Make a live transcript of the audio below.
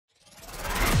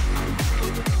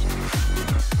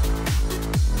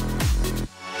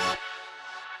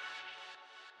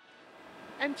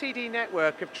MTD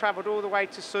network have travelled all the way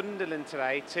to Sunderland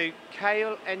today to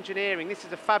Kail Engineering. This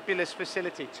is a fabulous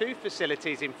facility, two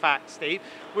facilities in fact, Steve.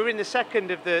 We're in the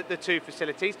second of the two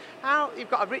facilities. You've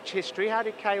got a rich history. How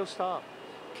did Kail start?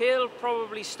 Kail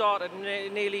probably started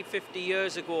nearly 50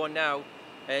 years ago now,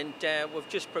 and we've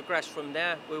just progressed from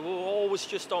there. We were always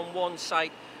just on one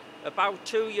site. About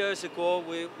 2 years ago,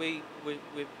 we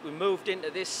moved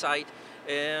into this site,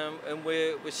 and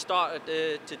we started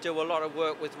to do a lot of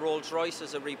work with Rolls-Royce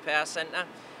as a repair centre.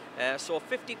 So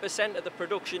 50% of the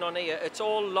production on here, it's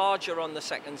all larger on the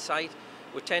second site.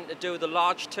 We tend to do the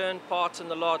large turn parts and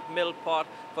the large mill part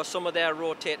for some of their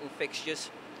rotating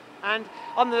fixtures. And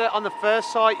on the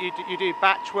first site, you do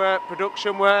batch work,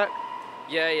 production work?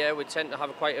 Yeah, we tend to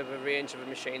have quite a range of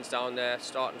machines down there,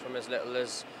 starting from as little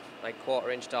as like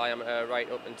 1/4 inch diameter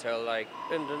right up until like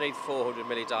underneath 400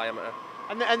 milli diameter.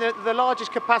 And the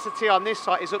largest capacity on this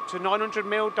site is up to 900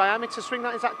 mil diameter swing.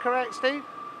 Is that correct, Steve?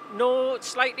 No, it's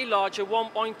slightly larger,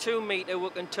 1.2 metre we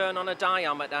can turn on a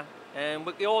diameter. And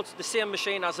the same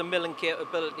machine has a milling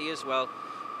capability as well.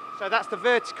 So that's the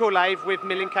vertical lathe with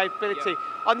milling capability.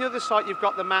 Yeah. On the other side, you've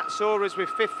got the Matsuras with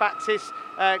fifth axis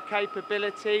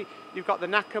capability. You've got the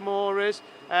Nakamuras,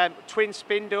 twin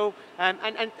spindle,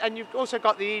 and you've also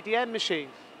got the EDM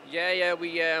machines. Yeah,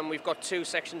 we've got two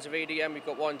sections of EDM. We've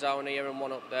got one down here and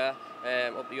one up there,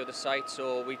 up the other side.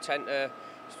 So we tend to,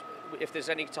 if there's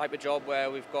any type of job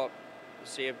where we've got,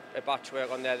 say, a batch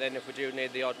work on there, then if we do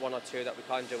need the odd one or two, that we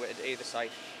can do it at either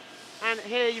site. And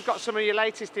here you've got some of your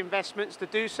latest investments, the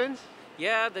Doosan's.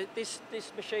 Yeah, this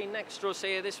machine next to us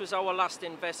here, this was our last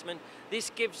investment. This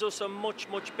gives us a much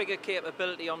bigger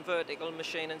capability on vertical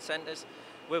machining centres.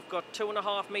 We've got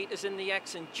 2.5 metres in the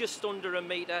X and just under a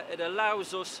metre. It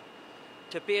allows us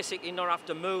to basically not have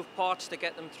to move parts to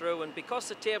get them through, and because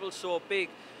the table's so big,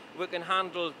 we can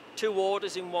handle 2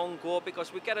 orders in one go,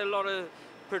 because we get a lot of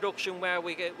production where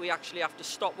we actually have to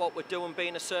stop what we're doing,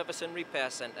 being a service and repair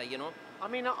centre, you know. I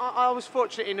mean, I was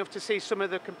fortunate enough to see some of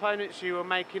the components you were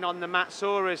making on the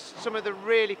Matsuras, some of the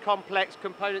really complex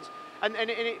components, and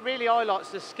it really highlights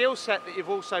the skill set that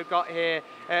you've also got here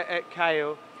at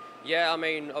Kail. Yeah, I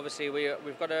mean, obviously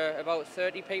we've got about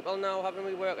 30 people now, haven't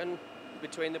we, working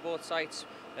between the both sites.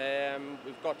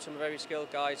 We've got some very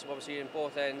skilled guys, obviously in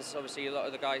both ends. Obviously a lot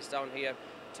of the guys down here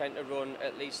tend to run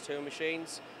at least 2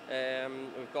 machines.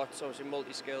 We've got obviously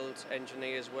multi-skilled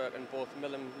engineers working both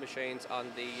milling machines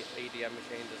and the EDM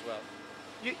machines as well.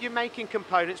 You're making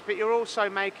components, but you're also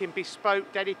making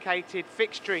bespoke, dedicated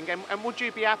fixturing. And would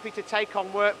you be happy to take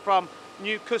on work from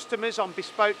new customers on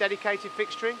bespoke, dedicated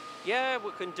fixturing? Yeah,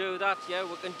 we can do that. Yeah,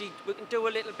 we can do a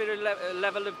little bit of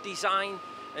level of design,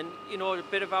 and you know, a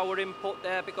bit of our input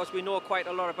there, because we know quite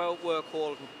a lot about work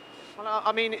holding. Well,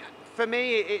 I mean, for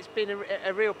me, it's been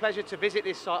a real pleasure to visit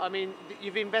this site. I mean,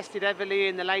 you've invested heavily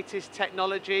in the latest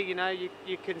technology. You know,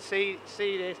 you can see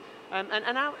this.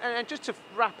 And just to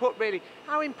wrap up, really,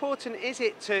 how important is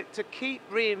it to keep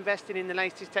reinvesting in the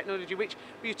latest technology, which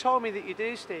you told me that you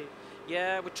do, Steve?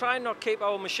 Yeah, we try and not keep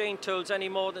our machine tools any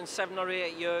more than 7 or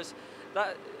 8 years.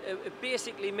 That it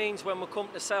basically means when we come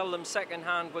to sell them second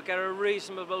hand, we get a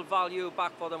reasonable value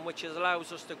back for them, which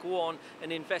allows us to go on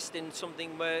and invest in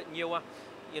something newer,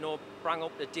 you know, bring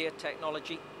up the date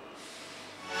technology.